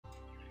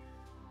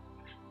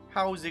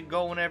How's it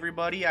going,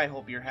 everybody? I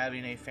hope you're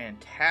having a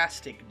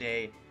fantastic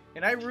day.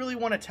 And I really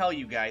want to tell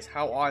you guys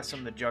how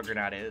awesome the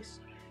Juggernaut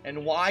is,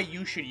 and why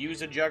you should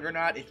use a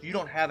Juggernaut if you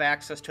don't have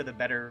access to the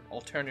better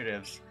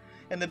alternatives.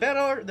 And the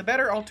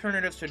better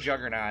alternatives to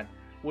Juggernaut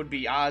would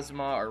be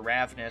Ozma or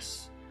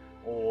Ravenous,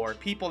 or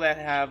people that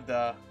have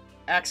the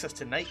access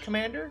to Knight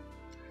Commander,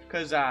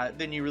 because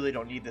then you really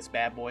don't need this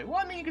bad boy. Well,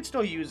 I mean, you can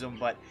still use him,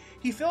 but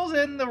he fills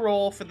in the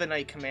role for the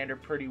Knight Commander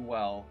pretty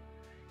well.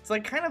 It's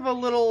like kind of a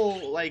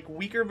little like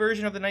weaker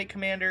version of the Knight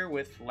Commander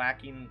with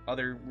lacking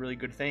other really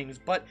good things,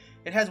 but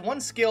it has one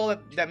skill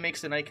that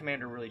makes the Knight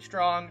Commander really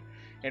strong,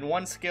 and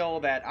one skill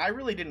that I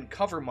really didn't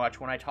cover much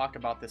when I talked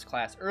about this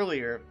class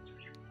earlier,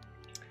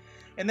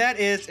 and that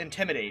is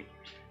Intimidate.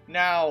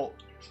 Now,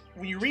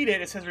 when you read it,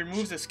 it says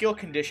removes a skill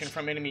condition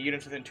from enemy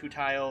units within 2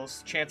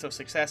 tiles, chance of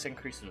success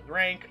increases with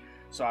rank,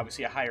 so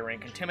obviously a higher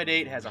rank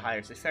Intimidate has a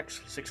higher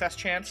success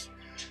chance.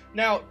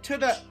 Now, to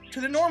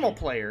the normal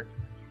player,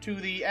 to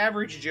the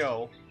average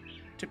Joe,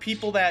 to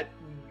people that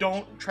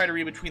don't try to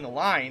read between the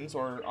lines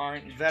or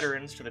aren't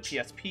veterans to the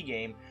PSP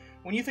game,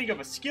 when you think of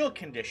a skill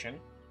condition,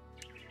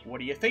 what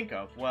do you think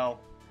of?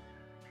 Well,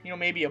 you know,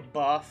 maybe a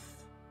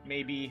buff,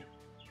 maybe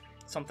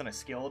something a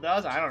skill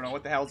does. I don't know,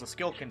 what the hell is a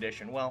skill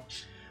condition? Well,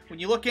 when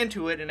you look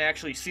into it and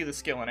actually see the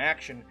skill in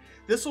action,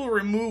 this will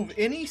remove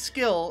any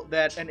skill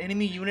that an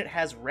enemy unit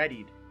has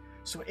readied.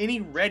 So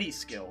any ready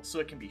skill. So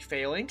it can be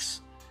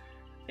Phalanx,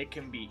 it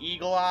can be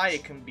Eagle Eye,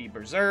 it can be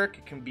Berserk,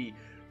 it can be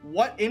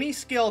any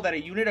skill that a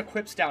unit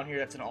equips down here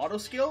that's an auto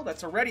skill,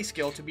 that's a ready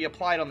skill to be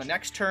applied on the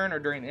next turn or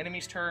during the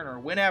enemy's turn or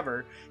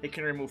whenever. It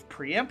can remove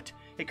Preempt,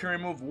 it can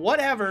remove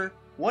whatever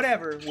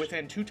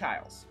within 2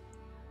 tiles.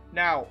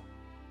 Now,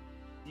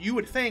 you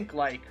would think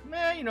like,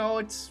 you know,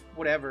 it's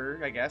whatever,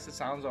 I guess, it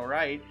sounds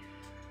alright.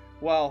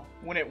 Well,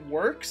 when it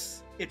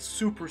works, it's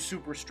super,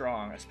 super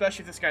strong,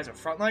 especially if this guy's a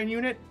frontline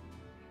unit.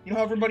 You know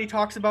how everybody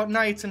talks about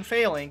Knights and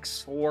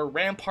Phalanx, or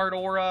Rampart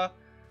Aura.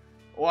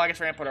 Well, I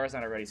guess Rampart Aura is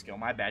not a ready skill,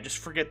 my bad, just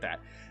forget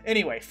that.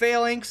 Anyway,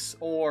 Phalanx,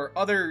 or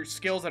other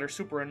skills that are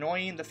super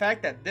annoying, the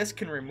fact that this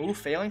can remove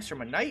Phalanx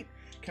from a Knight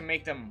can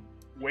make them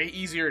way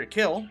easier to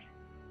kill.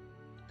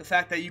 The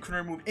fact that you can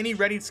remove any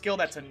readied skill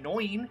that's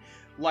annoying,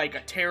 like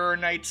a Terror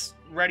Knight's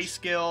ready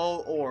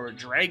skill, or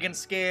Dragon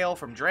Scale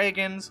from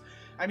Dragons.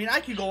 I mean, I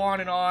could go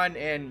on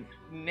and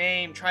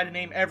try to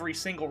name every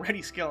single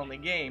ready skill in the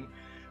game,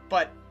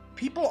 but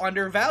people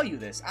undervalue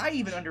this. I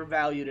even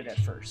undervalued it at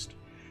first.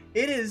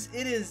 It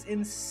is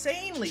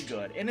insanely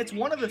good, and it's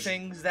one of the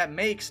things that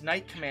makes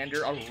Knight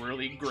Commander a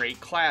really great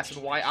class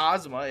and why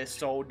Ozma is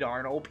so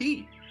darn OP.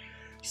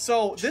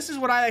 So this is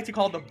what I like to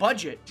call the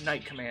budget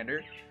Knight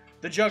Commander,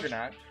 the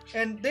Juggernaut.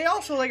 And they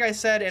also, like I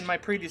said in my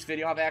previous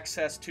video, have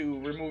access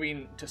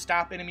to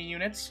stop enemy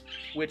units,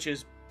 which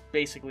is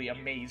basically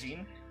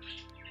amazing.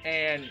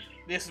 And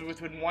this is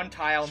within 1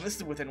 tile, and this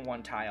is within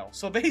 1 tile.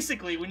 So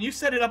basically, when you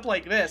set it up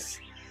like this,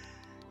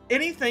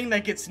 anything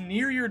that gets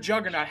near your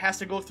Juggernaut has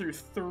to go through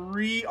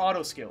 3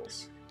 auto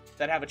skills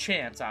that have a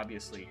chance,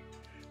 obviously.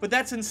 But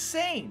that's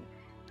insane.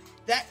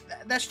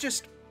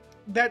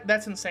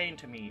 That's insane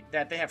to me,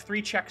 that they have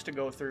 3 checks to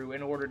go through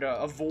in order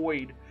to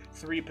avoid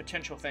 3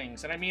 potential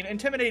things. And I mean,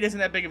 Intimidate isn't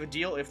that big of a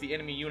deal if the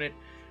enemy unit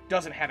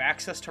doesn't have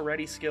access to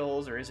ready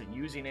skills or isn't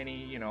using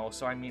any, you know.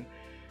 So I mean,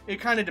 it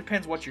kind of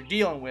depends what you're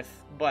dealing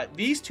with. But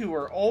these 2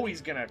 are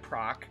always gonna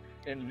proc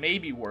and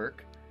maybe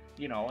work.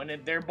 You know,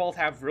 and they're both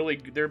really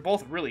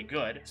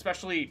good,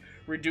 especially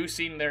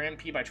reducing their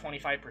MP by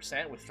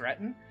 25% with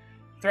Threaten.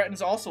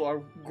 Threaten's also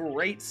a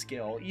great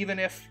skill, even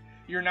if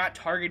you're not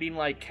targeting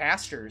like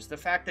casters. The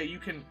fact that you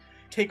can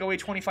take away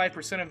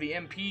 25% of the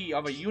MP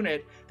of a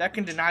unit, that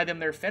can deny them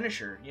their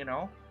finisher, you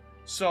know?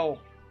 So,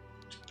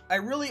 I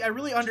really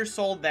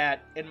undersold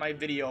that in my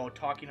video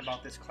talking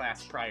about this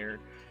class prior.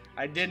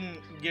 I didn't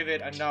give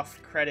it enough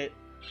credit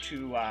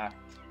to, I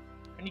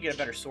need to get a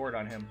better sword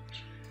on him.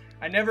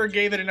 I never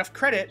gave it enough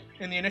credit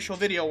in the initial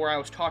video where I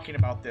was talking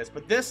about this,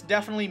 but this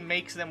definitely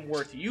makes them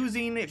worth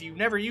using. If you've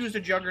never used a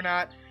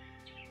Juggernaut,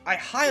 I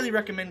highly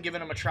recommend giving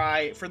them a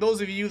try. For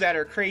those of you that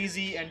are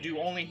crazy and do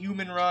only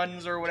human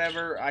runs or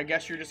whatever, I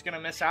guess you're just going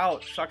to miss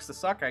out. Sucks to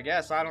suck, I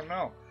guess. I don't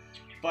know.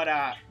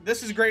 But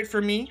this is great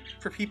for me,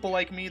 for people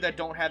like me that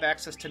don't have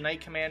access to Knight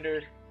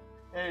Commander.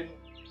 And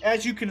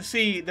as you can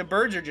see, the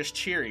birds are just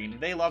cheering.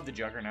 They love the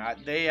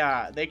Juggernaut.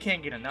 They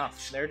can't get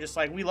enough. They're just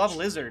like, we love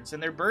lizards,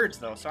 and they're birds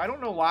though. So I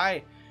don't know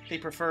why they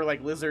prefer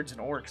like lizards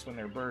and orcs when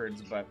they're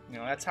birds, but you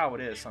know, that's how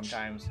it is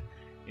sometimes.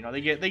 You know,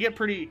 they get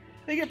pretty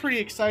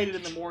excited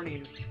in the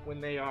morning when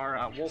they are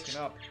woken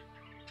up.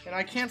 And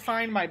I can't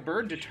find my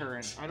bird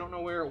deterrent. I don't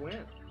know where it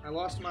went. I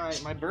lost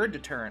my bird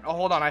deterrent. Oh,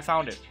 hold on, I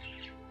found it.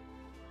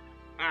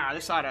 Ah,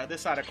 this ought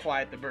to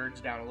quiet the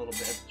birds down a little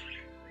bit.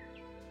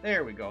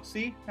 There we go.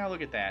 See? Now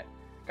look at that.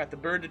 Got the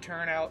bird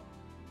deterrent out.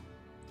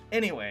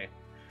 Anyway,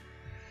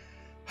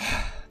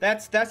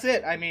 that's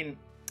it. I mean,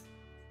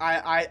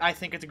 I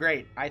think it's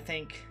great. I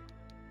think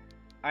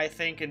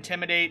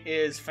Intimidate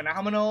is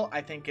phenomenal.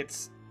 I think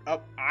it's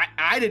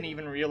I didn't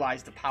even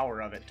realize the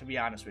power of it, to be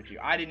honest with you.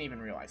 I didn't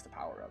even realize the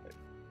power of it.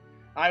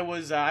 I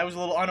was a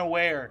little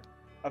unaware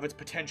of its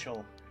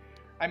potential.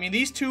 I mean,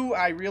 these two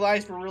I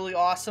realized were really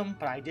awesome,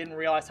 but I didn't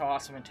realize how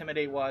awesome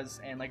Intimidate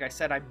was. And like I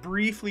said, I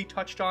briefly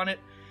touched on it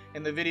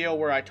in the video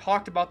where I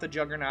talked about the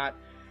Juggernaut.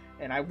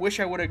 And I wish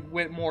I would have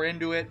went more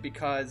into it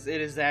because it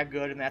is that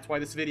good. And that's why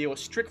this video is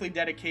strictly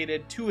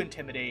dedicated to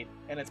Intimidate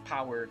and its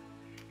power.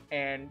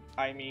 And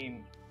I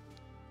mean,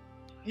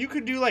 you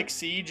could do like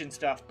Siege and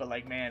stuff, but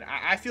like, man,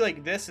 I feel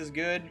like this is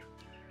good.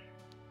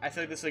 I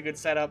feel like this is a good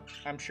setup.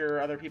 I'm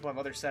sure other people have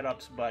other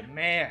setups, but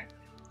man.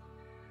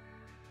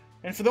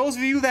 And for those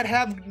of you that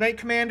have Knight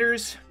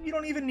Commanders, you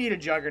don't even need a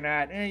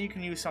Juggernaut. You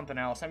can use something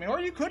else. I mean, or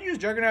you could use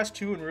Juggernauts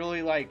too and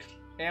really like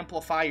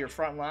amplify your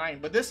front line.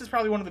 But this is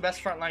probably one of the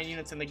best frontline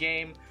units in the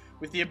game,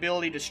 with the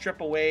ability to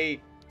strip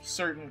away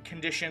certain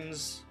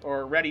conditions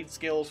or readied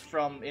skills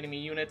from enemy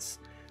units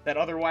that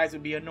otherwise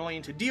would be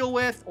annoying to deal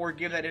with, or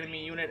give that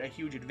enemy unit a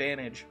huge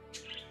advantage.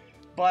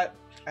 But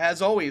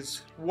as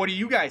always, what do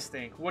you guys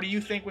think? What do you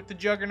think with the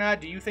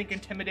Juggernaut? Do you think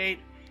Intimidate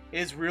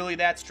is really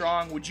that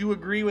strong? Would you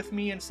agree with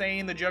me in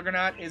saying the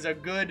Juggernaut is a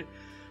good,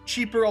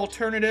 cheaper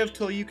alternative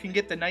till you can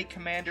get the Knight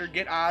Commander,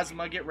 get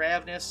Ozma, get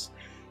Ravnus?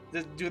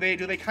 Do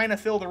they kind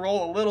of fill the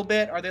role a little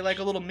bit? Are they like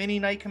a little mini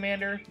Knight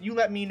Commander? You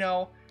let me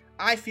know.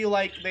 I feel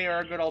like they are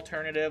a good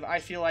alternative. I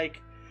feel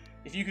like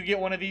if you could get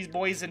one of these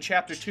boys in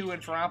Chapter 2 in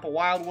Farampa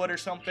Wildwood or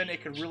something,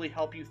 it could really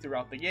help you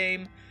throughout the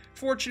game.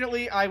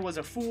 Fortunately, I was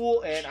a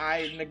fool and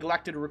I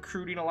neglected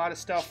recruiting a lot of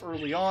stuff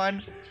early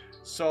on.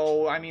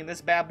 So, I mean,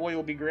 this bad boy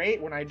will be great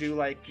when I do,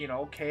 like, you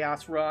know,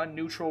 Chaos Run,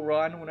 Neutral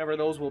Run, whenever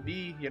those will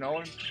be, you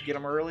know, get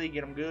them early,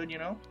 get them good, you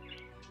know.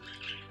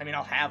 I mean,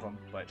 I'll have them,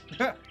 but...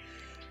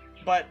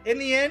 But in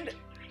the end,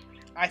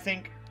 I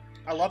think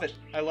I love it.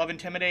 I love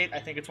Intimidate. I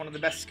think it's one of the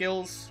best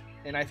skills,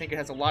 and I think it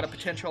has a lot of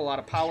potential, a lot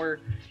of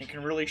power, and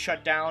can really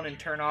shut down and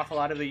turn off a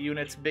lot of the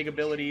units' big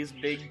abilities,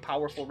 big,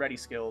 powerful, ready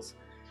skills.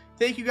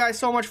 Thank you guys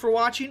so much for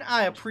watching.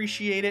 I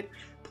appreciate it.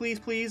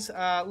 Please,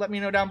 let me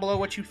know down below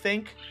what you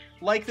think.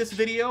 Like this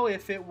video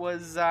if it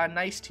was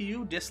nice to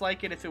you.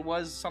 Dislike it if it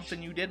was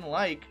something you didn't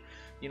like.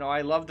 You know,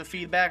 I love the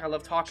feedback. I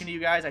love talking to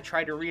you guys. I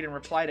try to read and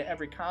reply to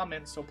every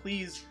comment, so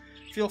please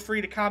feel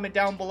free to comment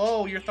down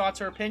below your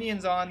thoughts or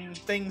opinions on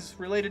things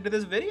related to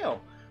this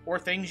video, or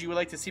things you would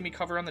like to see me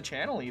cover on the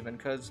channel even,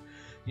 because,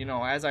 you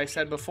know, as I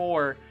said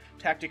before,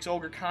 Tactics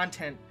Ogre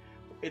content,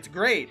 it's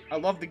great. I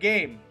love the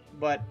game,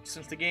 but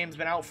since the game's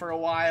been out for a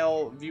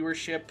while,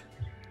 viewership,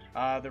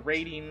 the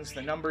ratings,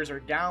 the numbers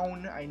are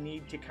down. I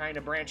need to kind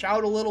of branch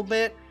out a little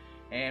bit,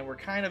 and we're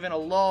kind of in a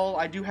lull.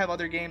 I do have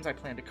other games I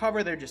plan to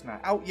cover. They're just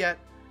not out yet.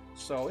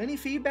 So any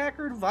feedback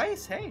or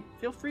advice, hey,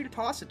 feel free to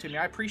toss it to me.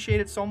 I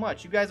appreciate it so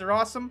much. You guys are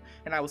awesome,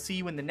 and I will see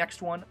you in the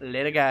next one.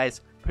 Later,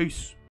 guys. Peace.